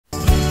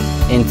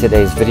In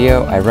today's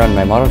video, I run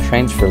my model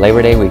trains for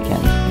Labor Day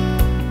weekend.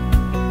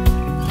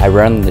 I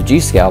run the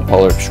G-Scale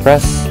Polar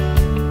Express,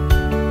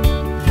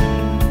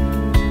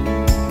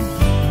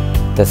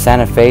 the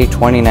Santa Fe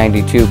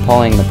 2092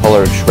 pulling the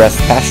Polar Express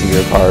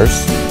passenger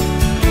cars,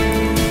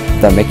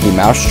 the Mickey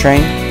Mouse train,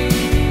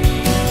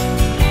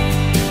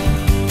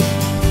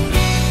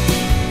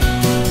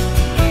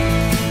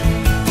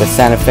 the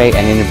Santa Fe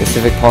and Union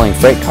Pacific pulling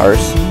freight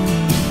cars,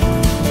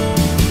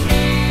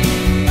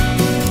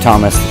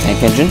 Thomas the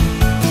Tank Engine,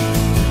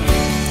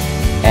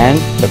 and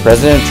the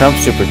President Trump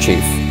Super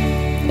Chief.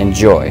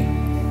 Enjoy.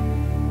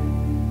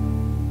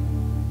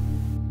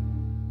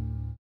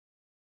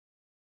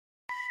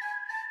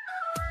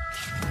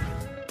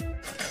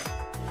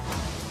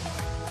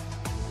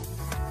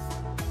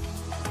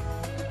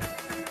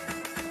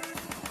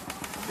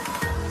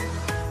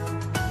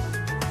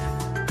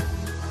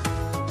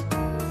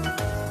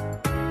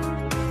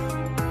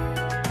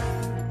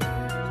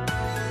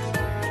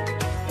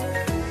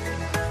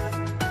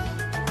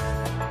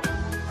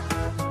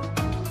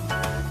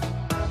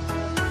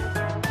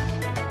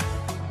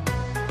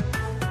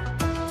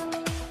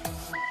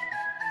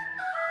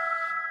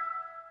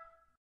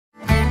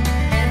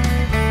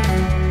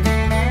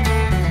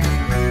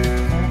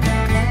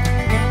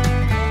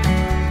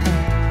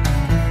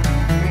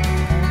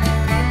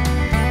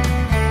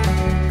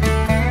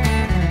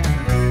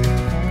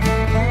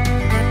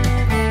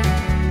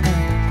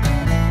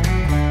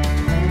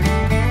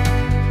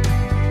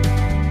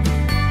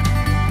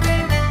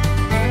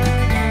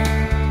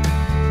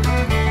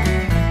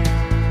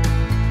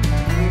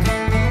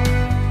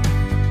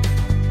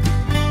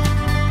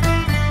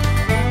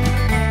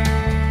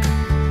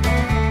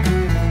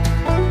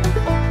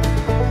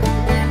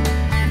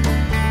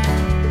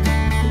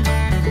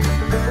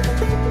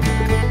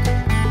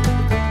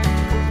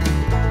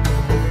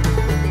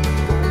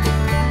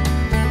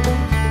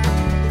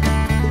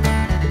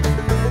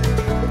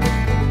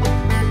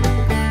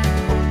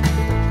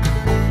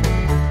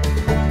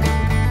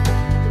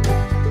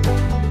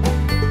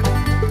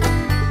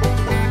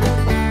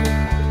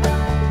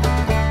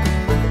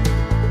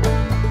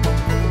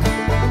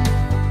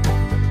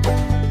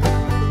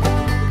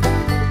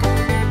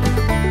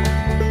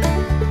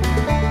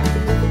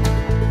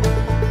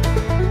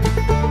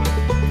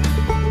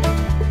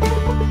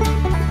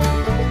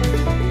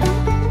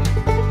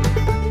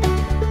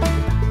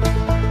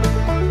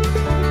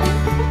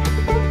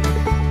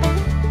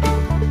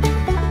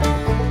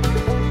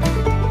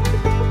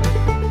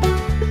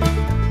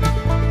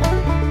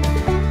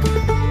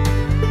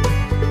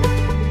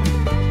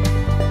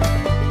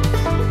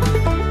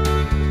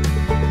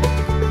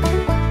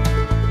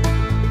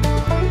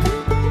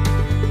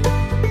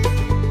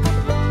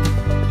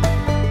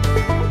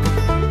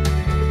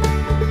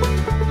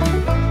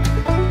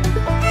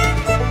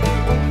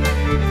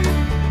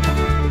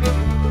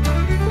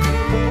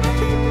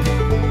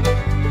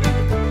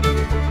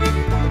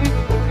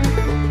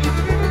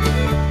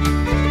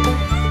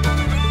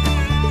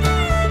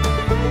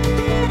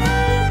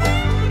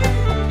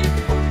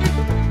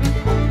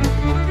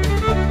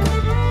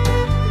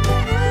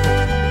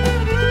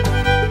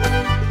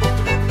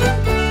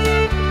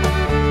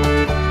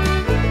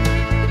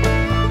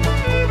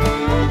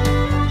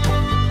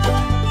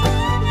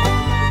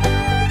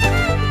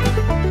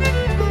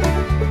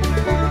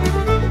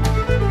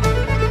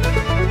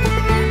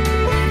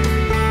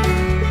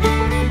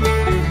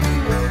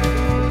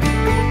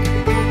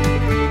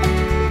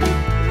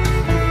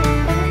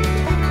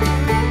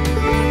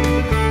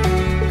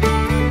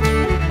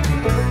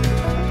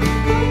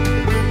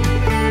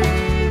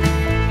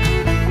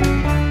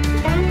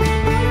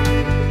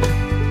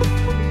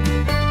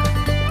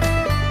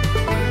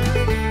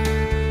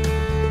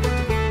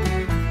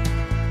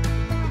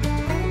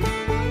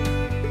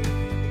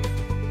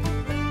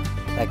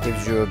 That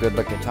gives you a good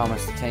look at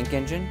Thomas the Tank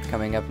Engine.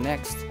 Coming up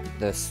next,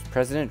 the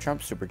President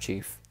Trump Super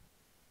Chief.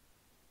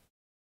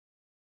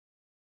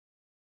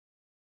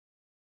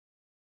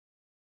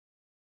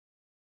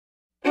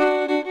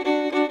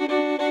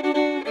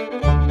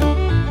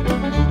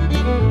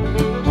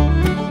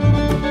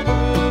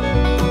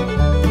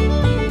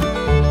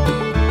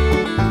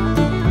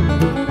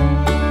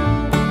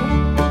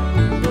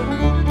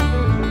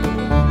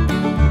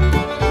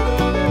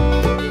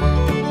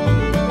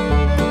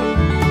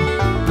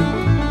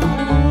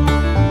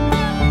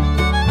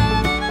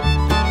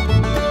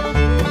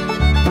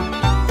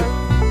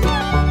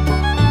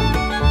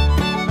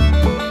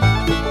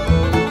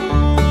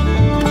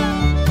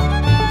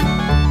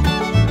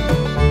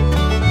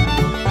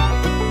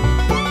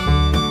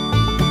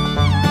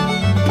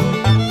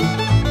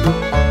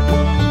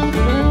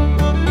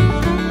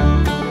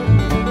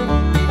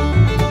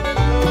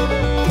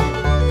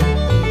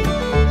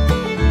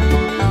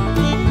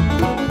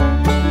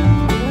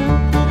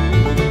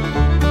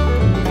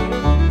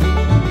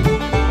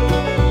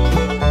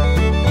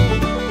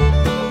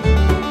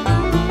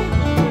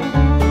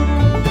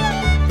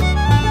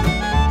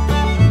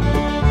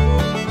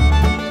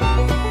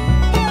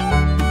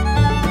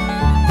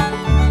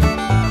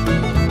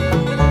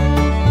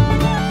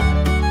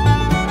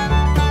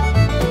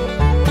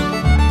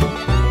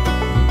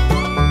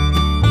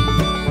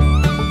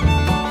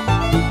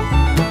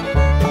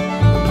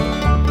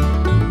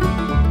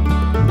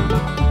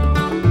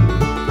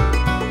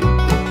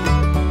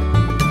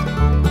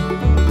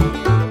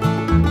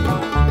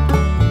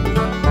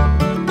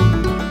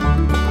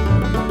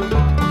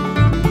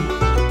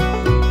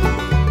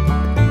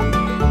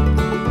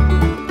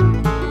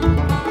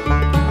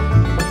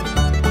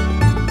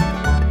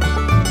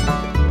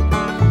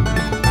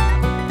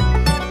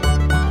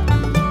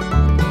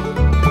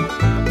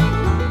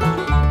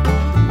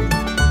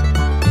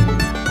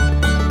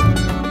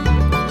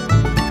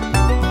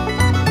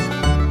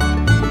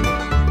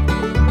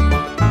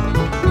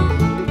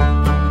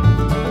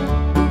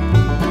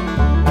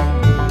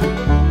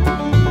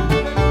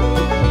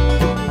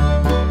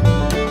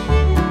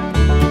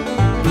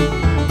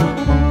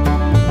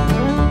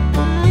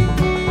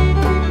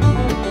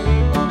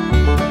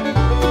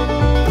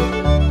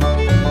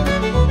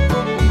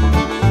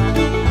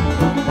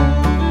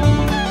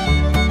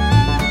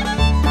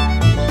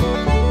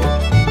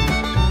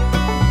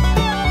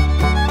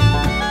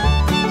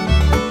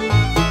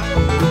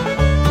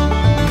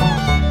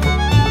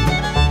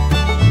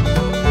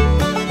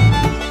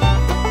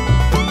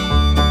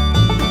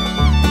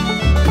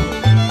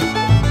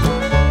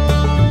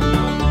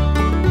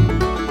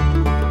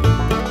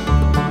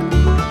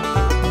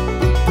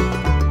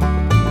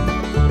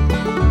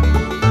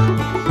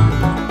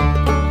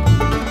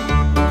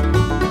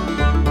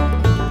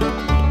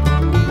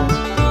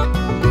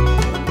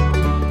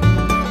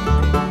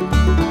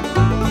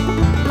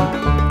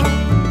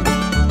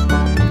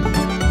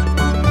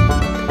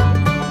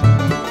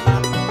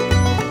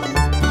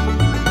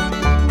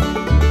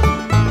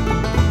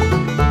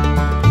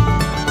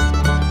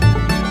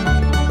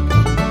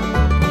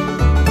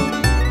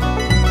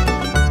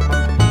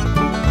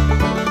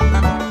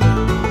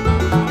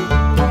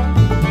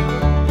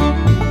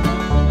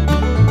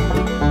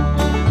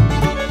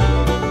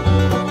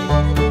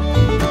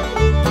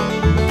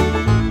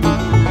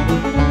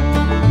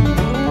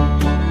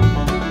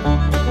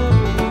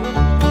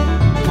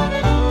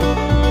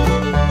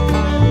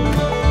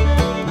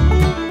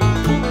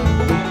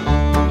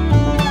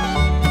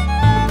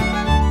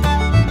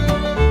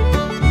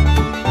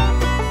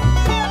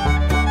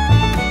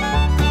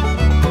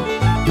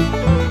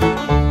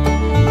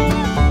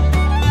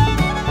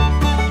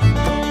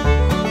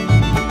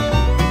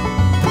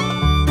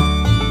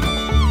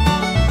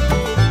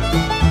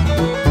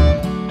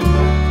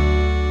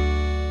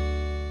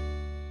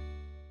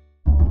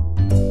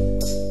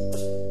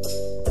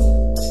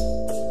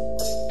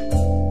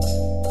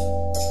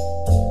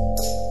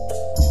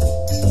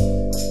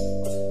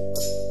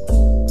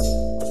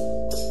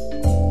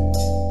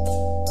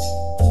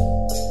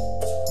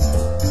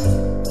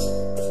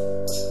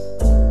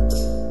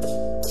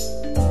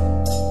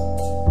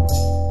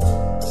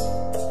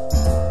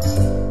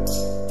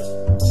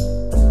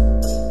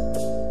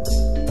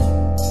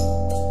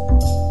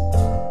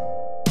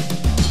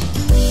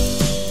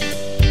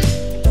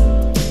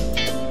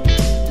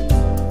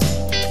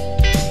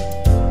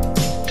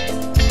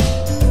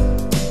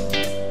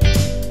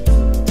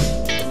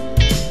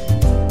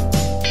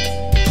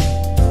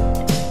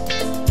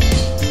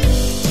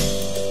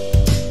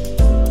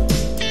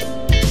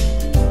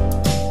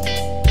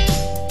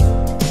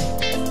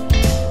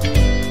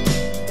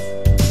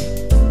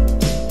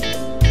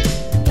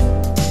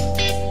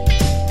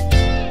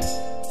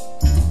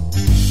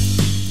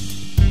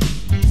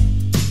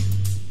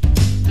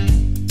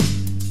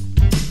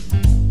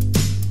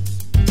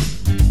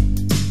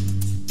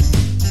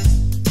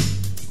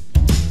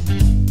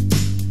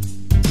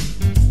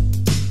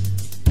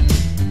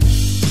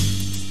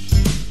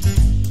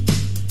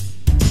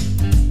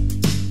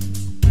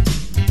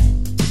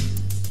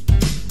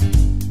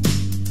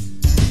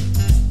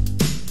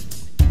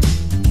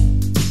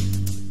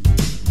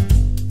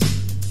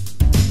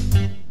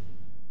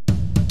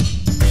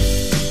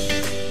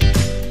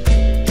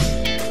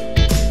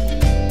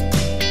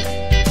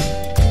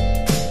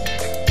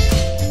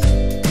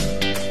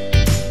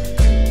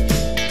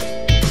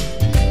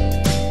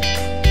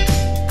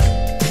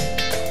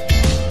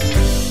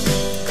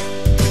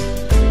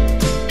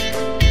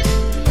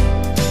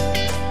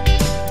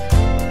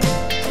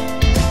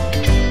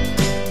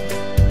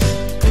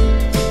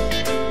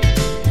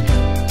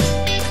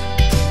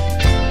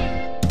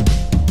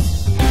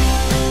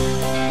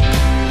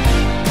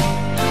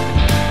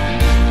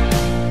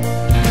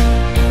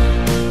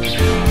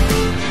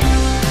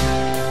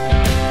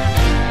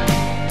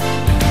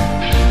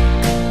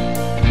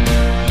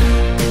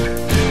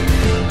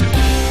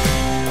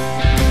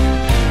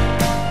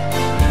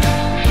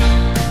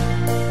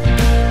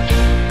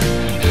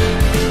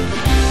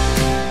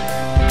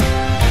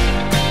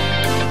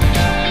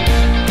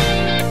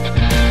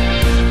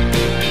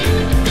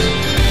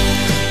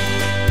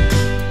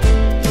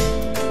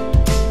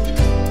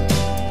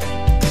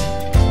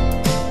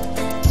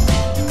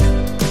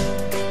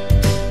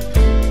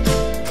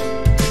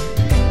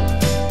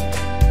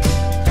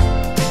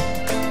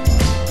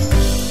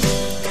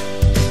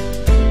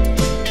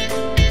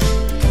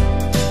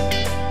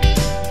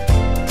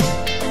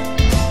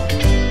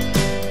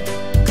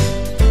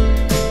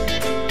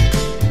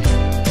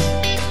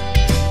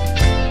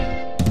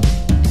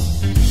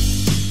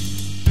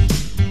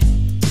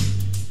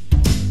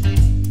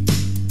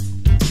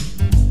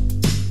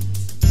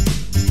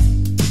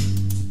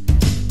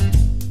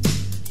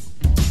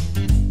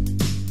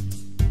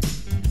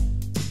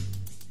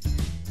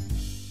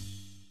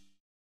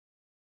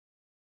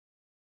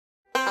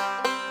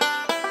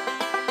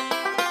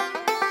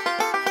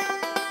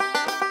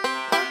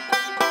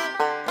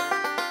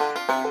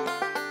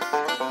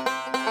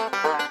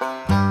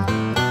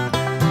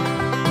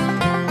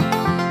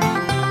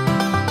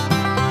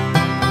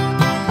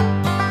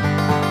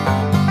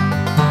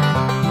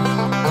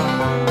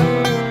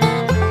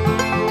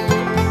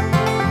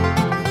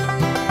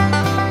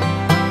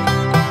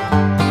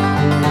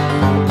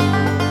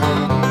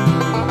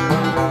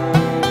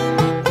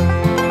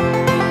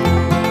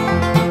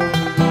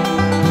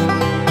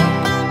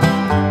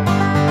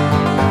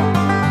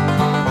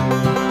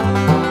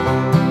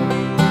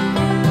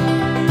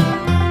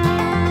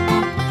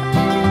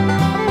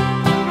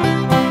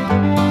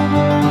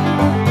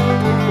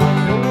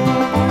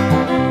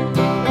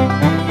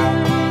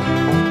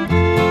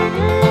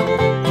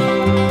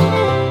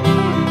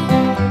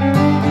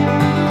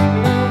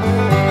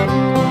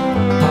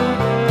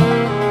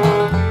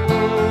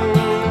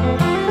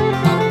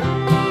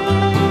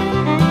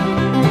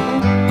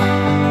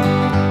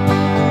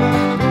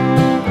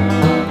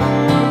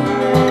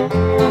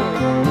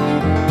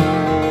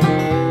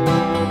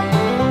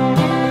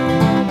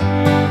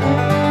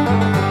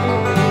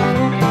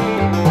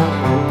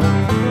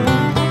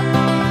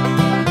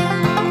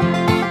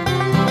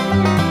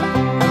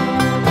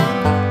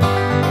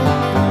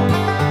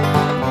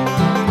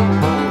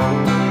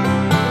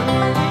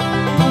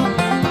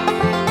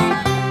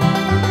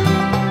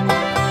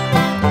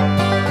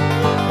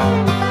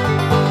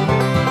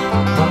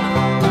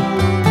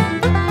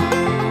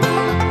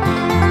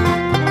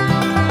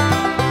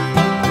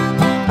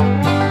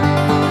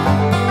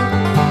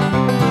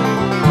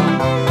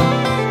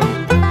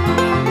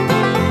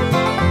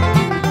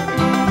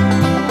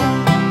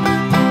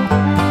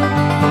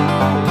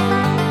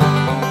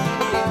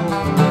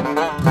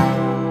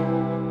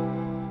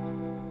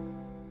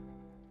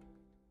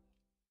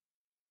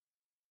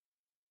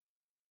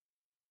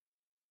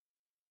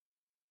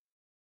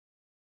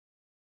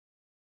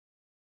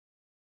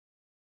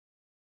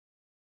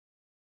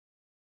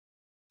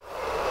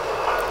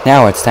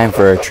 Now it's time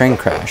for a train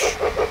crash.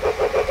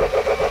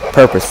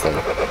 Purposely.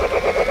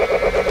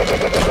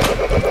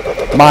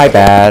 My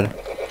bad.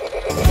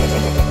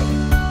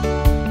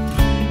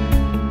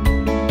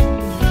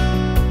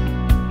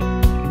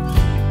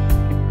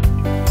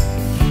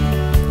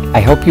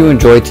 I hope you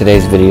enjoyed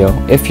today's video.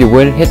 If you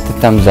would, hit the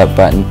thumbs up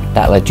button.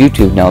 That lets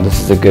YouTube know this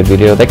is a good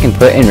video they can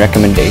put in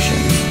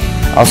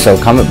recommendations. Also,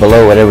 comment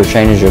below whatever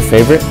train is your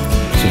favorite.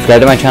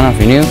 Subscribe to my channel if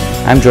you're new.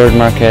 I'm George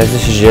Marquez.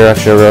 This is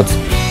Jrocks Railroads.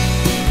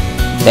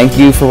 Thank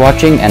you for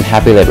watching and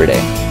happy Labor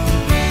Day.